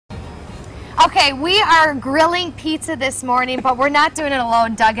Okay, we are grilling pizza this morning, but we're not doing it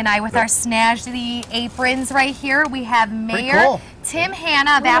alone, Doug and I, with our snazzy aprons right here. We have Mayor Tim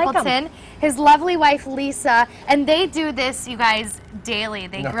Hanna of Appleton, his lovely wife Lisa, and they do this, you guys, daily.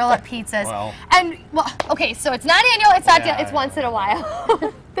 They grill up pizzas. Okay, so it's not annual, it's not it's once in a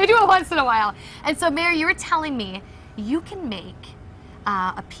while. They do it once in a while. And so, Mayor, you were telling me you can make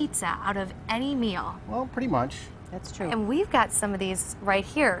a pizza out of any meal. Well, pretty much. That's true. And we've got some of these right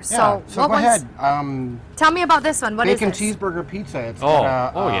here. So go ahead. Tell me about this one. What is this? Bacon cheeseburger pizza. It's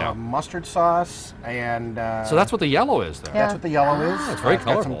got mustard sauce and... so that's what the yellow is there. That's what the yellow is. It's very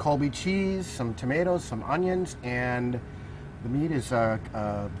colorful. Got some Colby cheese, some tomatoes, some onions, and the meat is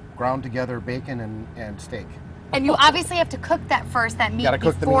ground together bacon and steak. And you obviously have to cook that first, that meat,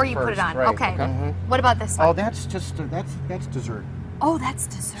 before you put it on. Right. Okay. What about this one? Oh, that's just that's dessert. Oh, that's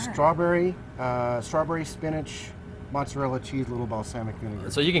dessert. Strawberry spinach, mozzarella cheese, little balsamic vinegar.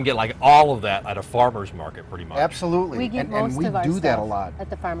 So you can get like all of that at a farmer's market, pretty much. Absolutely. We get most and of our do that a stuff lot at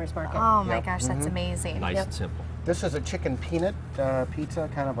the farmer's market. Oh my gosh, that's amazing. Nice and simple. This is a chicken peanut pizza,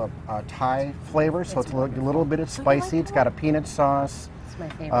 kind of a Thai flavor, so it's a little bit of spicy. It's got a peanut sauce. It's my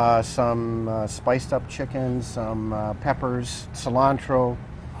favorite. Some spiced up chicken, some peppers, cilantro.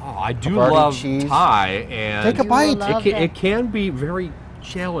 Oh, I do love cheese. Thai, and take a bite. It can be very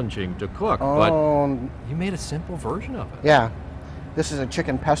challenging to cook, but you made a simple version of it. Yeah. This is a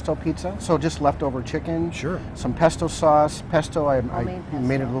chicken pesto pizza, so just leftover chicken. Sure. Some pesto sauce. Pesto, I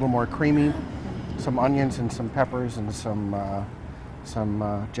made it a little more creamy. Some onions and some peppers and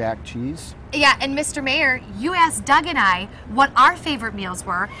some jack cheese. Yeah, and Mr. Mayor, you asked Doug and I what our favorite meals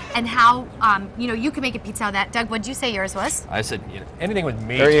were and how you can make a pizza out of that. Doug, what'd you say yours was? I said anything with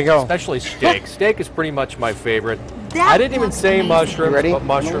meat. There you go. Especially steak. Steak is pretty much my favorite. I didn't even say mushrooms, but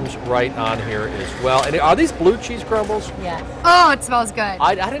mushrooms right on here as well. And are these blue cheese crumbles? Yes. Oh, it smells good.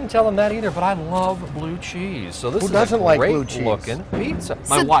 I didn't tell them that either, but I love blue cheese. So this is a great looking pizza.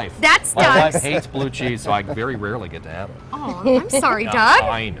 My wife. That's My Doug's. wife hates blue cheese, so I very rarely get to have it. Oh, I'm sorry, Doug.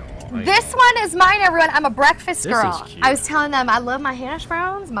 I know. This one is mine, everyone. I'm a breakfast girl. This is cute. I was telling them I love my hash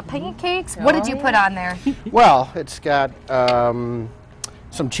browns, my pancakes. What did you put on there? Well, it's got some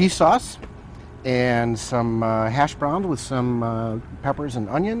cheese sauce and some hash browns with some peppers and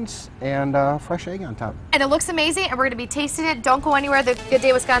onions and fresh egg on top. And it looks amazing, and we're going to be tasting it. Don't go anywhere. The Good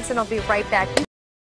Day Wisconsin will be right back.